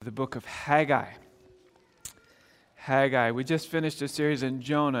The book of Haggai. Haggai. We just finished a series in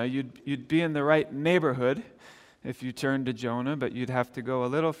Jonah. You'd be in the right neighborhood if you turned to Jonah, but you'd have to go a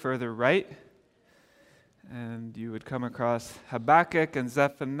little further right, and you would come across Habakkuk and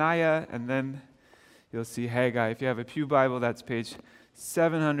Zephaniah, and then you'll see Haggai. If you have a pew Bible, that's page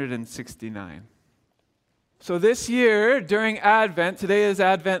 769. So this year, during Advent, today is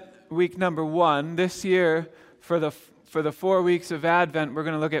Advent week number 1. This year, for the 4 weeks of Advent, we're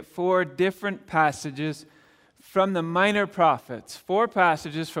going to look at 4 different passages from the minor prophets. 4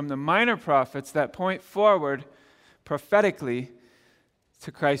 passages from the minor prophets that point forward prophetically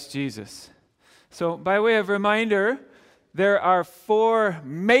to Christ Jesus. So by way of reminder, there are 4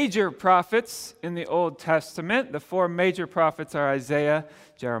 major prophets in the Old Testament. The 4 major prophets are Isaiah,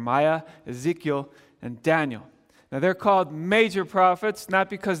 Jeremiah, Ezekiel, and Daniel. Now they're called major prophets not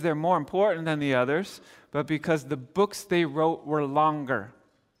because they're more important than the others, but because the books they wrote were longer.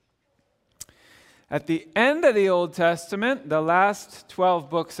 At the end of the Old Testament, the last 12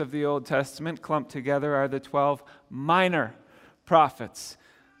 books of the Old Testament clumped together are the 12 minor prophets.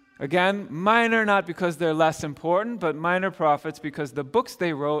 Again, minor not because they're less important, but minor prophets because the books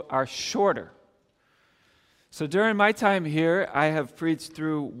they wrote are shorter. So during my time here, I have preached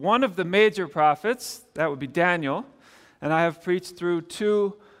through one of the major prophets, that would be Daniel, and I have preached through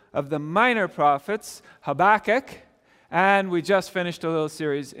 2 of the minor prophets, Habakkuk, and we just finished a little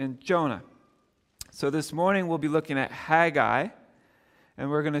series in Jonah. So this morning we'll be looking at Haggai, and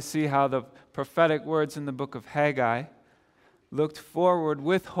we're going to see how the prophetic words in the book of Haggai looked forward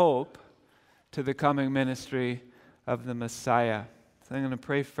with hope to the coming ministry of the Messiah. So I'm going to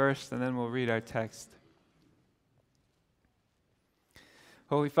pray first, and then we'll read our text.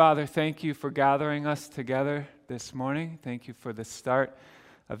 Holy Father, thank you for gathering us together this morning. Thank you for the start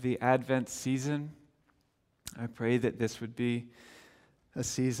of the Advent season. I pray that this would be a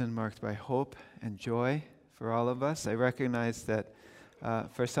season marked by hope and joy for all of us. I recognize that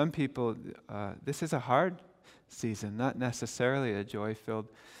for some people, this is a hard season, not necessarily a joy-filled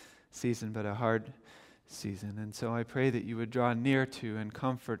season, but a hard season. And so I pray that you would draw near to and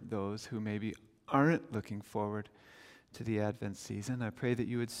comfort those who maybe aren't looking forward to the Advent season. I pray that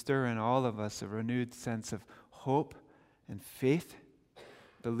you would stir in all of us a renewed sense of hope and faith,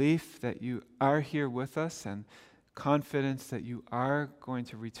 belief that you are here with us, and confidence that you are going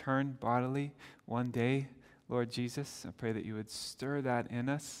to return bodily one day, Lord Jesus. I pray that you would stir that in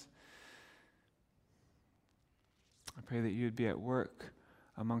us. I pray that you would be at work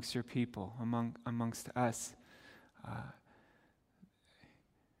amongst your people, amongst us.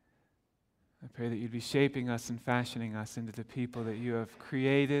 I pray that you'd be shaping us and fashioning us into the people that you have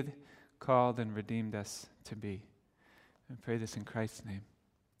created, called, and redeemed us to be. I pray this in Christ's name.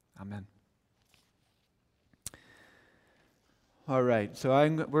 Amen. All right, so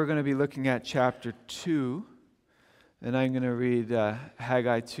we're going to be looking at chapter 2, and I'm going to read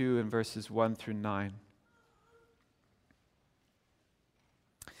Haggai 2 in verses 1 through 9.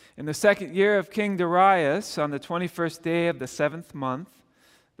 In the 2nd year of King Darius, on the 21st day of the 7th month,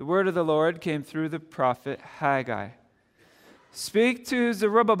 the word of the Lord came through the prophet Haggai. Speak to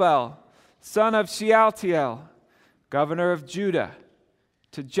Zerubbabel, son of Shealtiel, governor of Judah,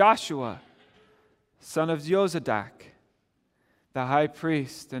 to Joshua, son of Jozadak, the high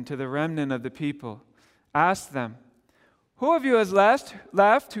priest, and to the remnant of the people. Ask them, who of you has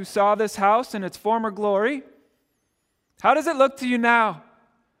left who saw this house in its former glory? How does it look to you now?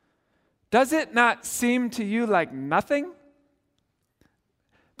 Does it not seem to you like nothing?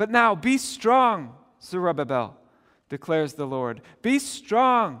 But now be strong, Zerubbabel, declares the Lord. Be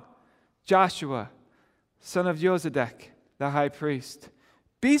strong, Joshua, son of Jozadak, the high priest.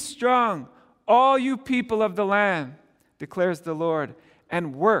 Be strong, all you people of the land, declares the Lord,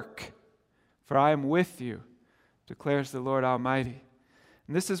 and work, for I am with you, declares the Lord Almighty.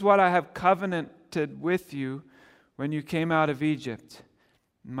 And this is what I have covenanted with you when you came out of Egypt.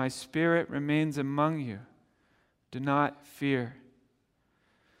 My spirit remains among you. Do not fear.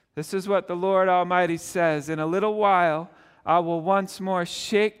 This is what the Lord Almighty says. In a little while, I will once more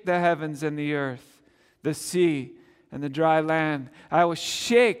shake the heavens and the earth, the sea and the dry land. I will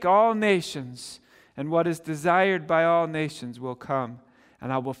shake all nations, and what is desired by all nations will come,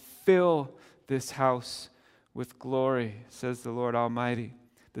 and I will fill this house with glory, says the Lord Almighty.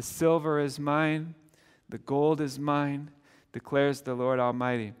 The silver is mine, the gold is mine, declares the Lord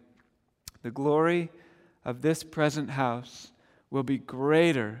Almighty. The glory of this present house will be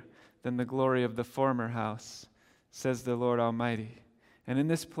greater than the glory of the former house, says the Lord Almighty. And in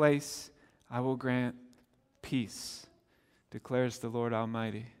this place I will grant peace, declares the Lord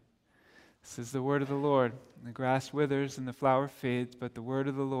Almighty. This is the word of the Lord. The grass withers and the flower fades, but the word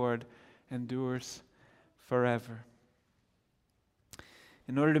of the Lord endures forever.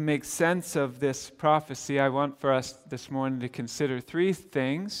 In order to make sense of this prophecy, I want for us this morning to consider three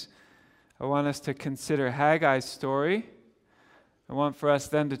things. I want us to consider Haggai's story. I want for us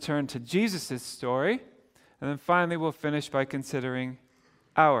then to turn to Jesus' story. And then finally, we'll finish by considering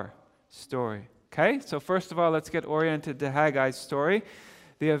our story. Okay? So first of all, let's get oriented to Haggai's story.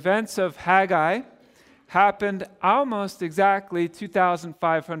 The events of Haggai happened almost exactly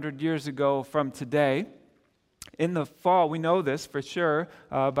 2,500 years ago from today. In the fall, we know this for sure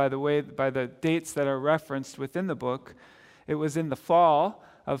by the dates that are referenced within the book. It was in the fall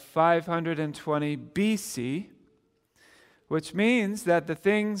of 520 BC, which means that the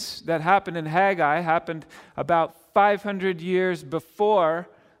things that happened in Haggai happened about 500 years before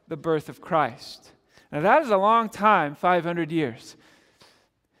the birth of Christ. Now that is a long time, 500 years.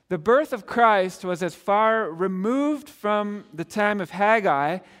 The birth of Christ was as far removed from the time of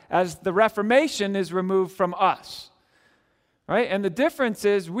Haggai as the Reformation is removed from us. Right? And the difference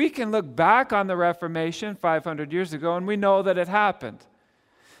is we can look back on the Reformation 500 years ago and we know that it happened.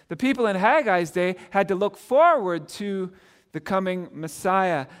 The people in Haggai's day had to look forward to the coming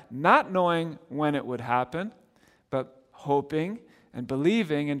Messiah, not knowing when it would happen, but hoping and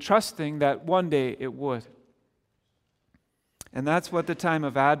believing and trusting that one day it would. And that's what the time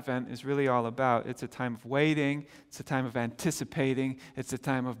of Advent is really all about. It's a time of waiting. It's a time of anticipating. It's a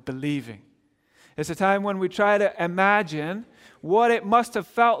time of believing. It's a time when we try to imagine what it must have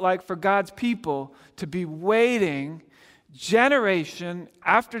felt like for God's people to be waiting generation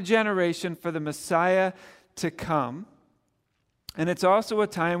after generation for the Messiah to come. And it's also a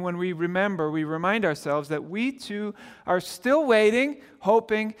time when we remind ourselves that we too are still waiting,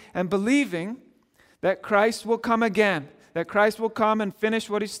 hoping, and believing that Christ will come again. That Christ will come and finish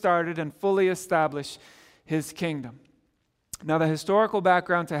what he started and fully establish his kingdom. Now, the historical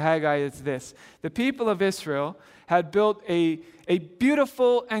background to Haggai is this. The people of Israel had built a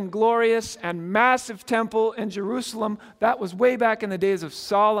beautiful and glorious and massive temple in Jerusalem. That was way back in the days of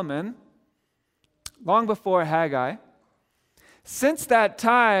Solomon, long before Haggai. Since that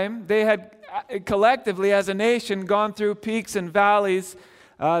time, they had collectively as a nation gone through peaks and valleys.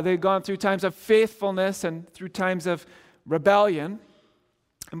 They'd gone through times of faithfulness and through times of rebellion.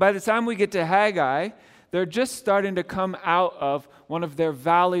 And by the time we get to Haggai, they're just starting to come out of one of their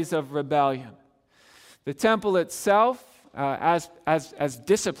valleys of rebellion. The temple itself, as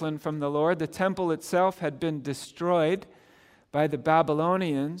discipline from the Lord, the temple itself had been destroyed by the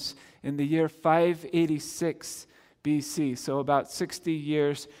Babylonians in the year 586 BC. So about 60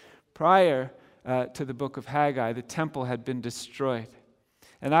 years prior to the book of Haggai, the temple had been destroyed.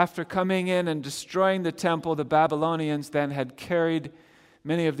 And after coming in and destroying the temple, the Babylonians then had carried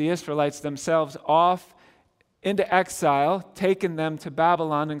many of the Israelites themselves off into exile, taken them to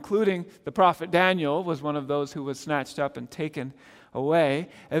Babylon, including the prophet Daniel was one of those who was snatched up and taken away.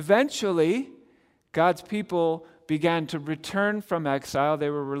 Eventually, God's people began to return from exile.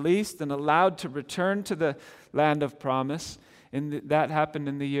 They were released and allowed to return to the land of promise. And that happened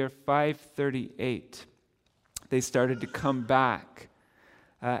in the year 538. They started to come back.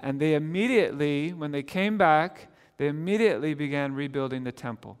 And they immediately, when they came back, they immediately began rebuilding the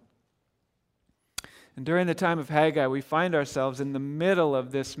temple. And during the time of Haggai, we find ourselves in the middle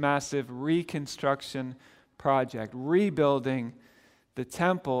of this massive reconstruction project, rebuilding the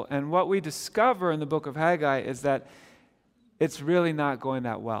temple. And what we discover in the book of Haggai is that it's really not going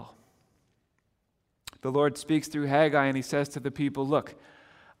that well. The Lord speaks through Haggai and he says to the people, look,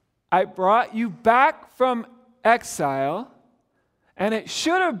 I brought you back from exile, and it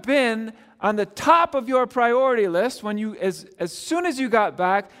should have been on the top of your priority list when you, as soon as you got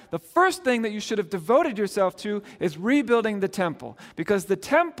back, the first thing that you should have devoted yourself to is rebuilding the temple. Because the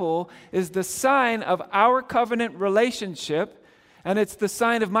temple is the sign of our covenant relationship, and it's the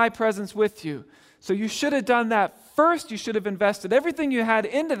sign of my presence with you. So you should have done that first. You should have invested everything you had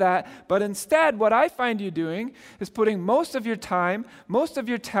into that. But instead, what I find you doing is putting most of your time, most of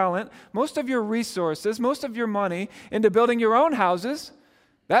your talent, most of your resources, most of your money into building your own houses.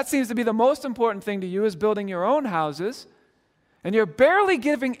 That seems to be the most important thing to you, is building your own houses. And you're barely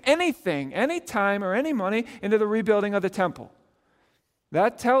giving anything, any time or any money into the rebuilding of the temple.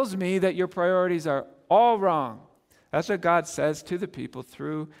 That tells me that your priorities are all wrong. That's what God says to the people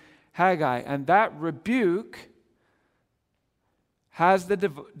through Haggai. And that rebuke has the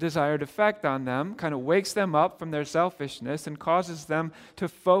desired effect on them, kind of wakes them up from their selfishness and causes them to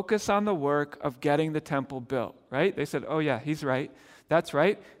focus on the work of getting the temple built, right? They said, oh yeah, he's right. That's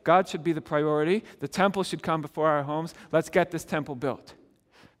right. God should be the priority. The temple should come before our homes. Let's get this temple built.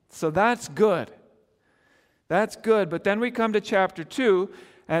 So that's good. That's good. But then we come to chapter 2,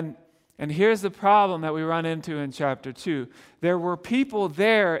 and here's the problem that we run into in chapter 2. There were people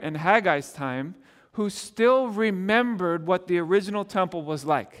there in Haggai's time who still remembered what the original temple was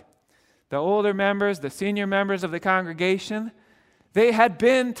like. The older members, the senior members of the congregation, they had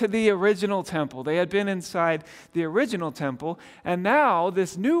been to the original temple. They had been inside the original temple. And now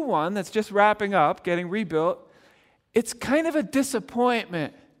this new one that's just wrapping up, getting rebuilt, it's kind of a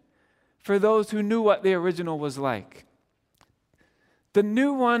disappointment for those who knew what the original was like. The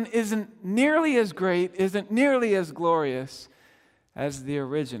new one isn't nearly as great, isn't nearly as glorious as the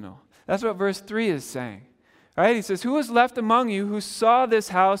original. That's what verse 3 is saying. Right? He says, who is left among you who saw this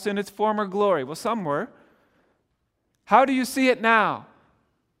house in its former glory? Well, some were. How do you see it now?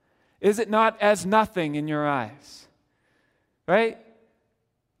 Is it not as nothing in your eyes? Right?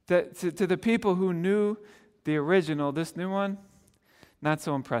 To the people who knew the original, this new one, not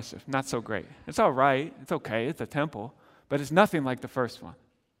so impressive, not so great. It's all right, it's okay, it's a temple, but it's nothing like the first one.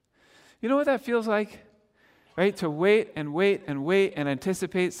 You know what that feels like? Right? To wait and wait and wait and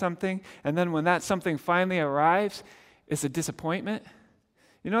anticipate something, and then when that something finally arrives, it's a disappointment.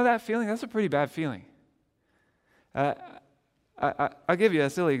 You know that feeling? That's a pretty bad feeling. I'll give you a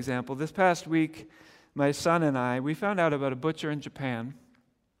silly example. This past week, my son and I, we found out about a butcher in Japan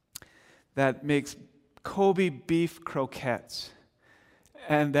that makes Kobe beef croquettes.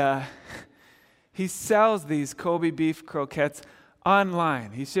 And he sells these Kobe beef croquettes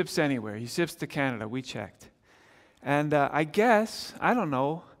online. He ships anywhere. He ships to Canada. We checked. And I guess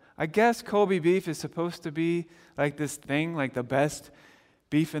Kobe beef is supposed to be like this thing, like the best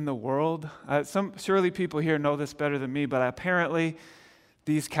beef in the world. Surely people here know this better than me, but apparently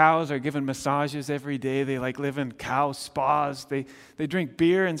these cows are given massages every day. They live in cow spas. They drink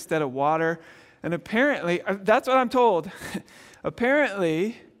beer instead of water. And apparently, that's what I'm told.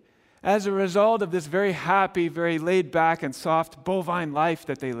 Apparently, as a result of this very happy, very laid back and soft bovine life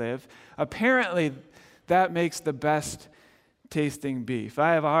that they live, apparently that makes the best tasting beef.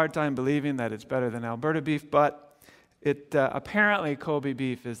 I have a hard time believing that it's better than Alberta beef, but apparently Kobe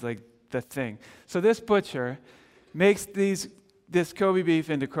beef is like the thing. So this butcher makes this Kobe beef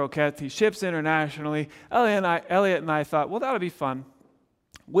into croquettes. He ships internationally. Elliot and I thought, well, that'll be fun.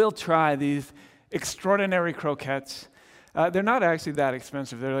 We'll try these extraordinary croquettes. They're not actually that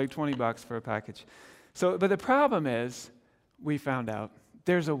expensive. They're like $20 for a package. But the problem is, we found out,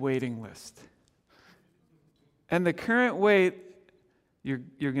 there's a waiting list. And the current wait, you're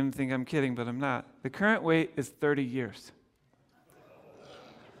going to think I'm kidding, but I'm not. The current wait is 30 years.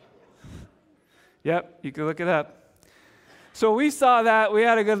 Yep, you can look it up. So we saw that. We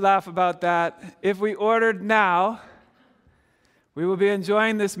had a good laugh about that. If we ordered now, we will be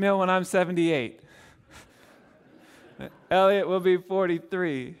enjoying this meal when I'm 78. Elliot will be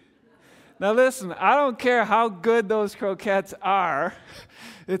 43. Now listen, I don't care how good those croquettes are.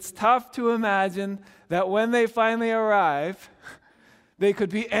 It's tough to imagine that when they finally arrive, they could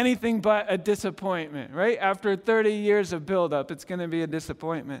be anything but a disappointment, right? After 30 years of buildup, it's going to be a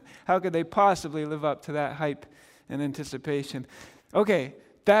disappointment. How could they possibly live up to that hype and anticipation? Okay,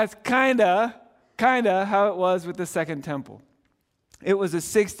 that's kind of how it was with the second temple. It was a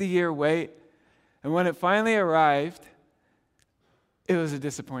 60-year wait, and when it finally arrived, it was a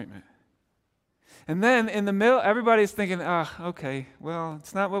disappointment. And then in the middle, everybody's thinking, okay, well,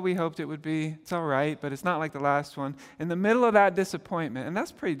 it's not what we hoped it would be. It's all right, but it's not like the last one. In the middle of that disappointment, and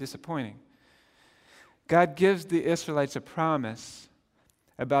that's pretty disappointing, God gives the Israelites a promise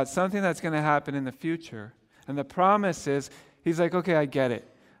about something that's going to happen in the future. And the promise is, he's like, okay, I get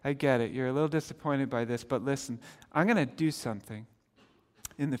it. You're a little disappointed by this, but listen, I'm going to do something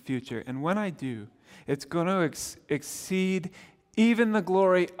in the future. And when I do, it's going to exceed even the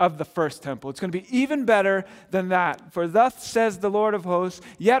glory of the first temple. It's going to be even better than that. For thus says the Lord of hosts,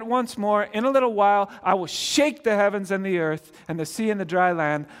 yet once more, in a little while, I will shake the heavens and the earth and the sea and the dry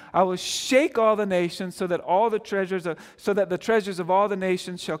land. I will shake all the nations so that the treasures of all the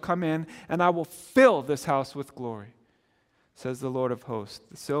nations shall come in, and I will fill this house with glory, says the Lord of hosts.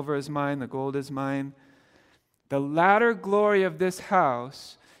 The silver is mine, the gold is mine. The latter glory of this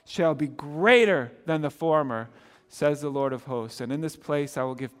house shall be greater than the former, says the Lord of hosts. And in this place I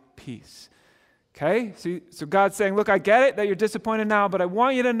will give peace. Okay? So God's saying, look, I get it that you're disappointed now, but I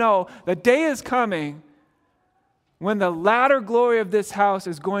want you to know the day is coming when the latter glory of this house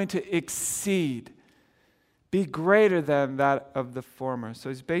is going to exceed, be greater than that of the former. So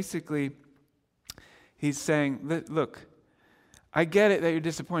he's saying, look, I get it that you're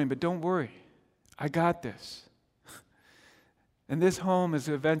disappointed, but don't worry. I got this. And this home is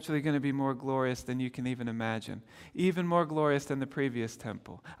eventually going to be more glorious than you can even imagine, even more glorious than the previous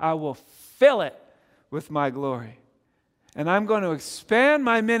temple. I will fill it with my glory. And I'm going to expand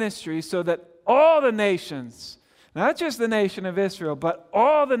my ministry so that all the nations, not just the nation of Israel, but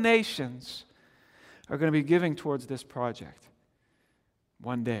all the nations are going to be giving towards this project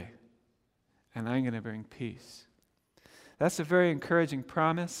one day. And I'm going to bring peace. That's a very encouraging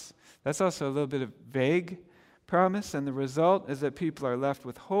promise. That's also a little bit of vague promise, and the result is that people are left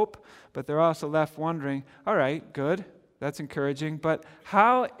with hope, but they're also left wondering, all right, good, that's encouraging, but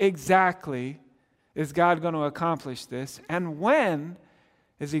how exactly is God going to accomplish this, and when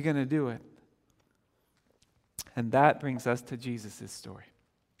is he going to do it? And that brings us to Jesus' story.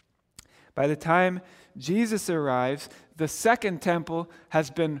 By the time Jesus arrives, the second temple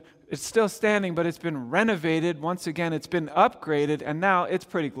it's still standing, but it's been renovated. Once again, it's been upgraded, and now it's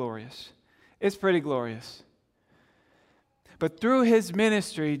pretty glorious. It's pretty glorious. But through his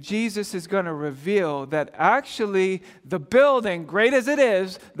ministry, Jesus is going to reveal that actually the building, great as it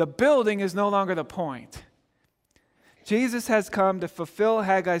is, the building is no longer the point. Jesus has come to fulfill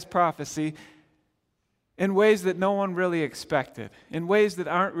Haggai's prophecy in ways that no one really expected, in ways that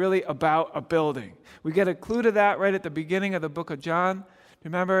aren't really about a building. We get a clue to that right at the beginning of the book of John.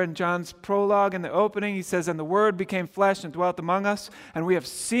 Remember in John's prologue in the opening, he says, "And the Word became flesh and dwelt among us, and we have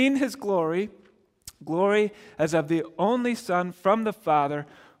seen his glory as of the only Son from the Father,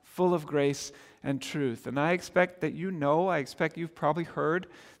 full of grace and truth." And I expect that I expect you've probably heard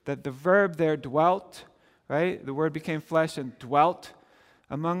that the verb there, dwelt, right? The Word became flesh and dwelt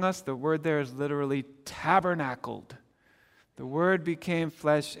among us. The word there is literally tabernacled. The Word became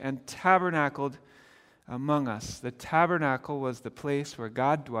flesh and tabernacled among us. The tabernacle was the place where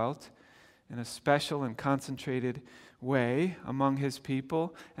God dwelt in a special and concentrated way among his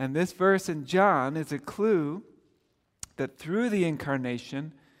people. And this verse in John is a clue that through the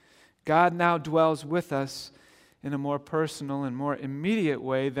incarnation, God now dwells with us in a more personal and more immediate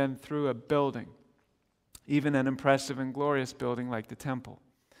way than through a building, even an impressive and glorious building like the temple.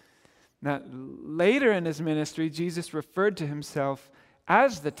 Now, later in his ministry, Jesus referred to himself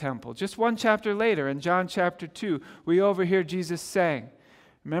as the temple. Just one chapter later, in John chapter 2, we overhear Jesus saying,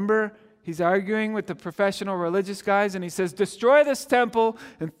 remember, he's arguing with the professional religious guys, and he says, "Destroy this temple,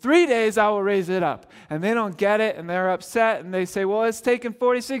 in 3 days I will raise it up." And they don't get it, and they're upset, and they say, "Well, it's taken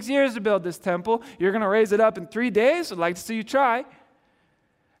 46 years to build this temple. You're going to raise it up in 3 days? I'd like to see you try."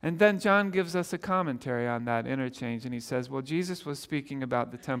 And then John gives us a commentary on that interchange, and he says, well, Jesus was speaking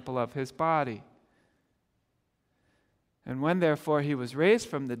about the temple of his body. And when, therefore, he was raised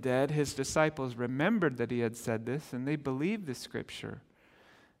from the dead, his disciples remembered that he had said this, and they believed the scripture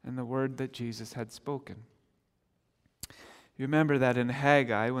and the word that Jesus had spoken. You remember that in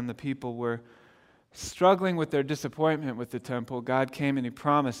Haggai, when the people were struggling with their disappointment with the temple, God came and he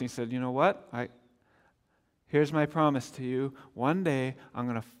promised. He said, you know what? Here's my promise to you. One day, I'm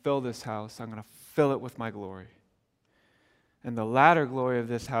going to fill this house. I'm going to fill it with my glory. And the latter glory of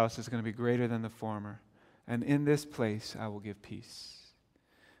this house is going to be greater than the former. And in this place, I will give peace.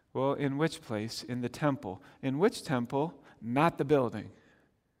 Well, in which place? In the temple. In which temple? Not the building,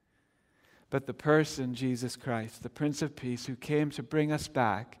 but the person, Jesus Christ, the Prince of Peace, who came to bring us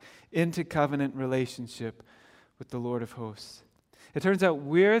back into covenant relationship with the Lord of hosts. It turns out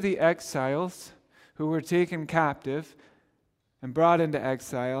we're the exiles who were taken captive and brought into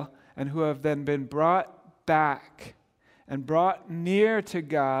exile, and who have then been brought back and brought near to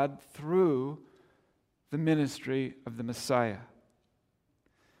God through the ministry of the Messiah.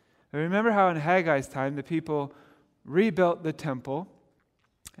 Now remember how in Haggai's time the people rebuilt the temple,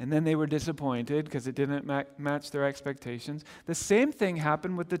 and then they were disappointed because it didn't match their expectations. The same thing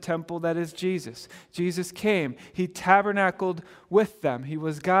happened with the temple that is Jesus. Jesus came. He tabernacled with them. He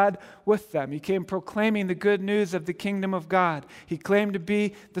was God with them. He came proclaiming the good news of the kingdom of God. He claimed to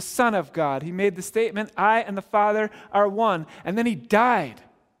be the Son of God. He made the statement, "I and the Father are one." And then he died.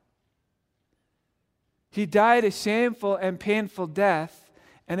 He died a shameful and painful death.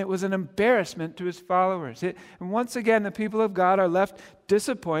 And it was an embarrassment to his followers. And once again, the people of God are left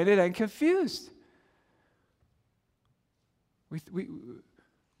disappointed and confused. We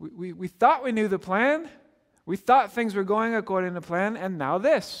thought we knew the plan. We thought things were going according to plan, and now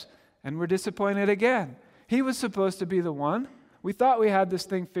this. And we're disappointed again. He was supposed to be the one. We thought we had this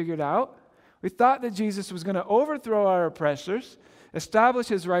thing figured out. We thought that Jesus was going to overthrow our oppressors, establish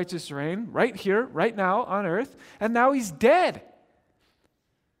his righteous reign right here, right now on earth, and now he's dead.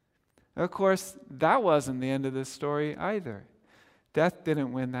 Of course, that wasn't the end of the story either. Death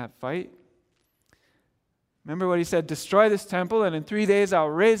didn't win that fight. Remember what he said, destroy this temple and in 3 days I'll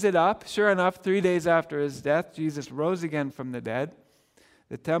raise it up. Sure enough, 3 days after his death, Jesus rose again from the dead.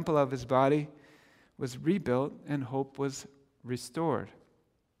 The temple of his body was rebuilt and hope was restored.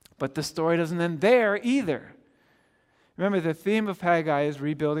 But the story doesn't end there either. Remember, the theme of Haggai is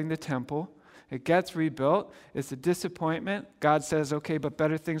rebuilding the temple. It gets rebuilt. It's a disappointment. God says, okay, but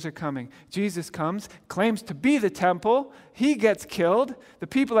better things are coming. Jesus comes, claims to be the temple. He gets killed. The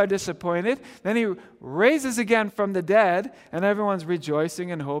people are disappointed. Then he raises again from the dead, and everyone's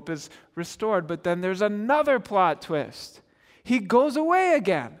rejoicing and hope is restored. But then there's another plot twist. He goes away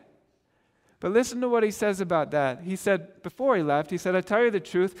again. But listen to what he says about that. He said, before he left, he said, I tell you the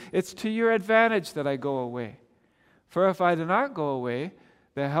truth, it's to your advantage that I go away. For if I do not go away,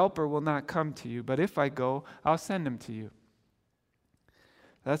 the Helper will not come to you, but if I go, I'll send him to you.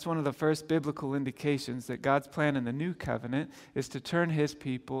 That's one of the first biblical indications that God's plan in the new covenant is to turn his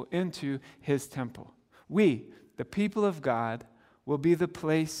people into his temple. We, the people of God, will be the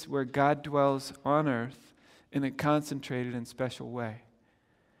place where God dwells on earth in a concentrated and special way.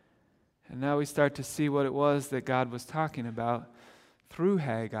 And now we start to see what it was that God was talking about through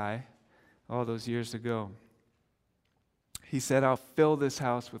Haggai all those years ago. He said, I'll fill this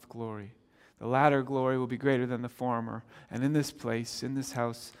house with glory. The latter glory will be greater than the former. And in this place, in this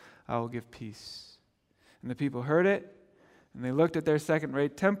house, I will give peace. And the people heard it, and they looked at their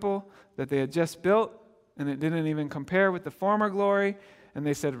second-rate temple that they had just built, and it didn't even compare with the former glory. And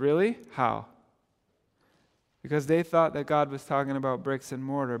they said, really? How? Because they thought that God was talking about bricks and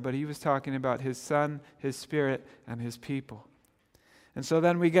mortar, but he was talking about his Son, his Spirit, and his people. And so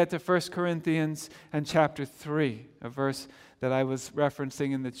then we get to 1 Corinthians and chapter 3, a verse that I was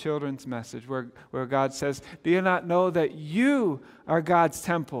referencing in the children's message, where God says, do you not know that you are God's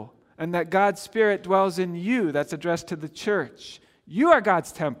temple and that God's Spirit dwells in you? That's addressed to the church. You are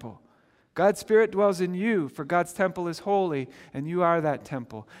God's temple. God's Spirit dwells in you, for God's temple is holy, and you are that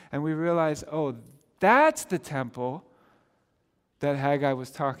temple. And we realize, oh, that's the temple that Haggai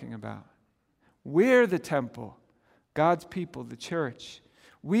was talking about. We're the temple. God's people, the church.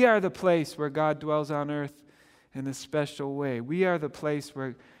 We are the place where God dwells on earth in a special way. We are the place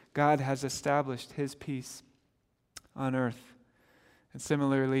where God has established his peace on earth. And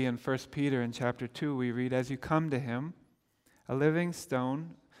similarly in 1 Peter in chapter 2 we read, as you come to him, a living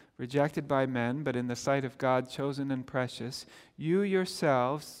stone, rejected by men, but in the sight of God chosen and precious, you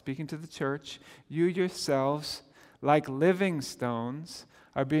yourselves, speaking to the church, you yourselves, like living stones,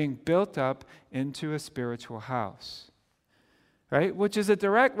 are being built up into a spiritual house. Right? Which is a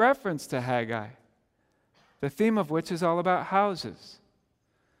direct reference to Haggai, the theme of which is all about houses.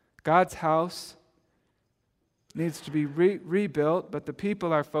 God's house needs to be rebuilt, but the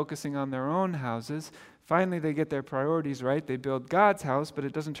people are focusing on their own houses. Finally, they get their priorities right. They build God's house, but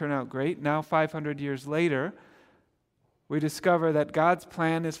it doesn't turn out great. Now, 500 years later, we discover that God's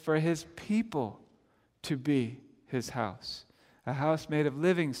plan is for his people to be his house. A house made of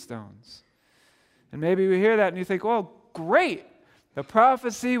living stones. And maybe we hear that and you think, oh, great. The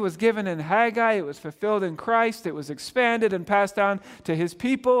prophecy was given in Haggai. It was fulfilled in Christ. It was expanded and passed on to his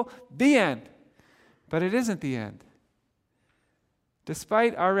people. The end. But it isn't the end.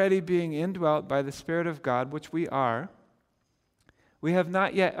 Despite already being indwelt by the Spirit of God, which we are, we have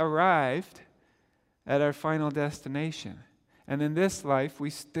not yet arrived at our final destination. And in this life,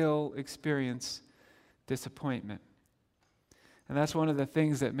 we still experience disappointment. And that's one of the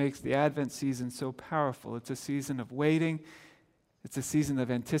things that makes the Advent season so powerful. It's a season of waiting. It's a season of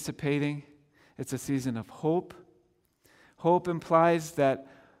anticipating. It's a season of hope. Hope implies that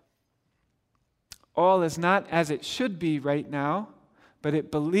all is not as it should be right now, but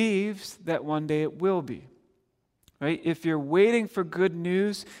it believes that one day it will be. Right? If you're waiting for good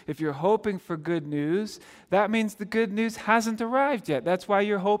news, if you're hoping for good news, that means the good news hasn't arrived yet. That's why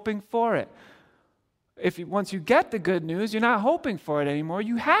you're hoping for it. Once you get the good news, you're not hoping for it anymore.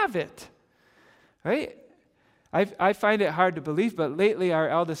 You have it. Right? I find it hard to believe, but lately our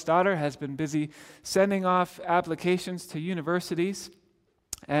eldest daughter has been busy sending off applications to universities.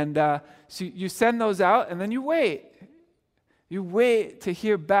 And so you send those out, and then you wait. You wait to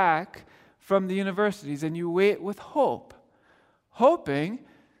hear back from the universities, and you wait with hope, hoping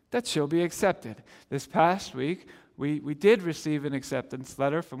that she'll be accepted. This past week, we did receive an acceptance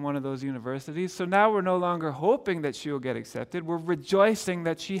letter from one of those universities, so now we're no longer hoping that she will get accepted. We're rejoicing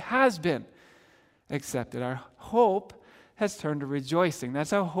that she has been accepted. Our hope has turned to rejoicing.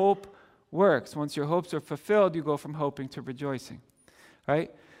 That's how hope works. Once your hopes are fulfilled, you go from hoping to rejoicing.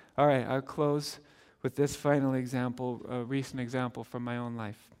 Right? All right, I'll close with this final example, a recent example from my own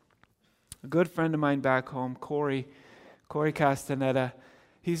life. A good friend of mine back home, Corey Castaneda,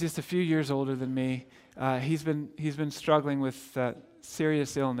 He's just a few years older than me. He's been struggling with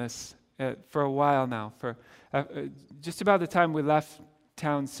serious illness for a while now. For just about the time we left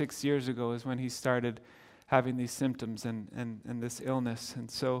town 6 years ago is when he started having these symptoms and this illness. And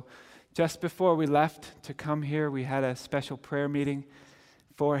so just before we left to come here, we had a special prayer meeting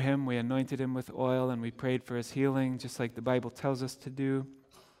for him. We anointed him with oil and we prayed for his healing, just like the Bible tells us to do.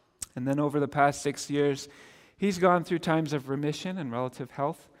 And then over the past 6 years, he's gone through times of remission and relative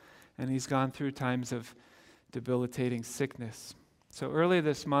health, and he's gone through times of debilitating sickness. So early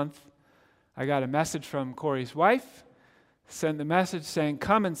this month, I got a message from Corey's wife, sent the message saying,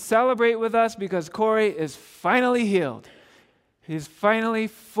 come and celebrate with us because Corey is finally healed. He's finally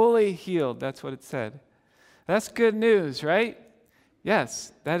fully healed. That's what it said. That's good news, right?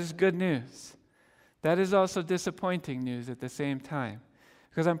 Yes, that is good news. That is also disappointing news at the same time,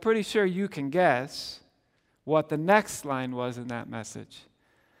 because I'm pretty sure you can guess what the next line was in that message.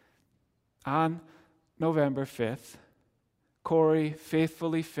 On November 5th, Corey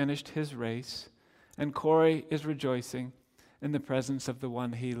faithfully finished his race, and Corey is rejoicing in the presence of the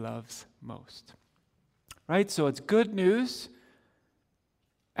one he loves most. Right? So it's good news,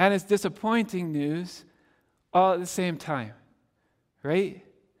 and it's disappointing news all at the same time. Right?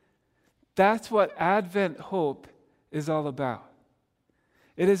 That's what Advent hope is all about.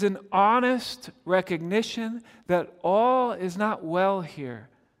 It is an honest recognition that all is not well here.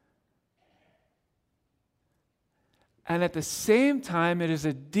 And at the same time, it is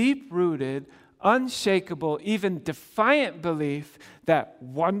a deep-rooted, unshakable, even defiant belief that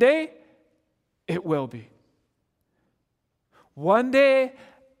one day it will be. One day,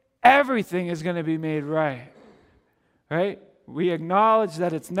 everything is going to be made right. Right? We acknowledge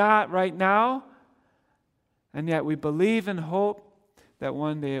that it's not right now, and yet we believe and hope that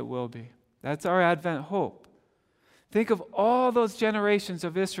one day it will be. That's our Advent hope. Think of all those generations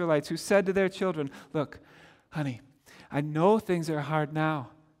of Israelites who said to their children, look, honey, I know things are hard now.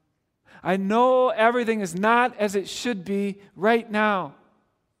 I know everything is not as it should be right now.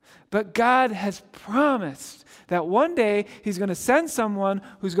 But God has promised that one day He's going to send someone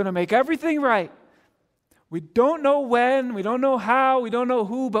who's going to make everything right. We don't know when, we don't know how, we don't know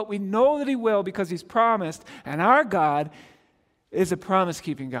who, but we know that He will because He's promised. And our God is a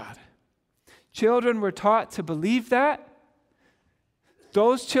promise-keeping God. Children were taught to believe that.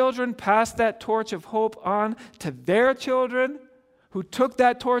 Those children passed that torch of hope on to their children, who took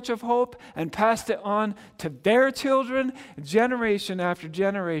that torch of hope and passed it on to their children. Generation after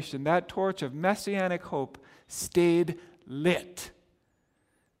generation, that torch of messianic hope stayed lit.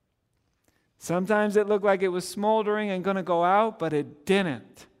 Sometimes it looked like it was smoldering and going to go out, but it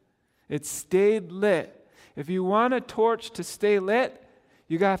didn't. It stayed lit. If you want a torch to stay lit,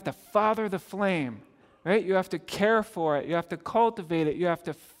 you have to father the flame, right? You have to care for it. You have to cultivate it. You have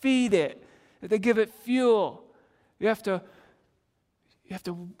to feed it. You have to give it fuel. You have to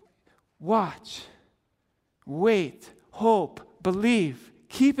watch, wait, hope, believe.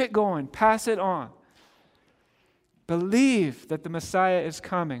 Keep it going. Pass it on. Believe that the Messiah is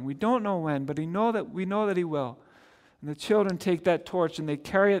coming. We don't know when, but we know that He will. And the children take that torch and they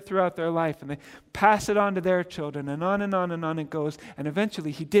carry it throughout their life and they pass it on to their children, and on and on and on it goes. And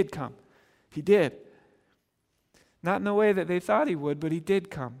eventually He did come. He did. Not in the way that they thought He would, but He did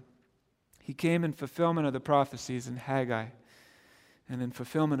come. He came in fulfillment of the prophecies in Haggai and in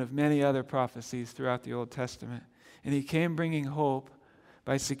fulfillment of many other prophecies throughout the Old Testament. And He came bringing hope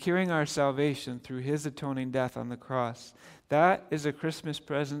by securing our salvation through His atoning death on the cross. That is a Christmas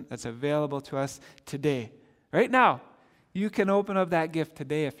present that's available to us today. Right now, you can open up that gift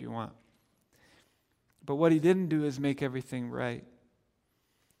today if you want. But what He didn't do is make everything right.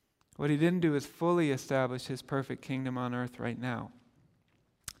 What He didn't do is fully establish His perfect kingdom on earth right now.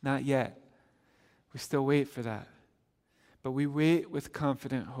 Not yet. We still wait for that. But we wait with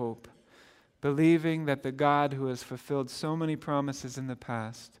confident hope, believing that the God who has fulfilled so many promises in the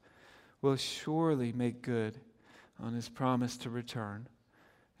past will surely make good on His promise to return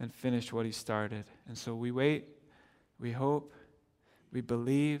and finish what He started. And so we wait, we hope, we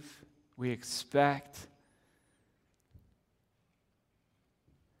believe, we expect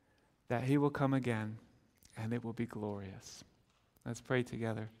that He will come again and it will be glorious. Let's pray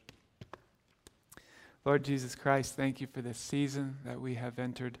together. Lord Jesus Christ, thank You for this season that we have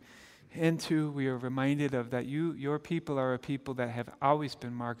entered into. We are reminded of that your people are a people that have always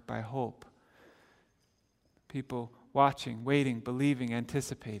been marked by hope. People watching, waiting, believing,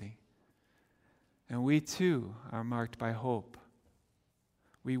 anticipating. And we too are marked by hope.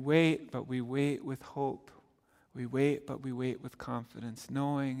 We wait, but we wait with hope. We wait, but we wait with confidence,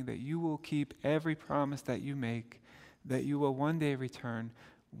 knowing that You will keep every promise that You make, that you will one day return.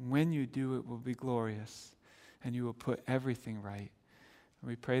 When you do, it will be glorious, and you will put everything right. And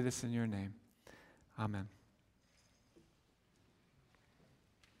we pray this in your name. Amen.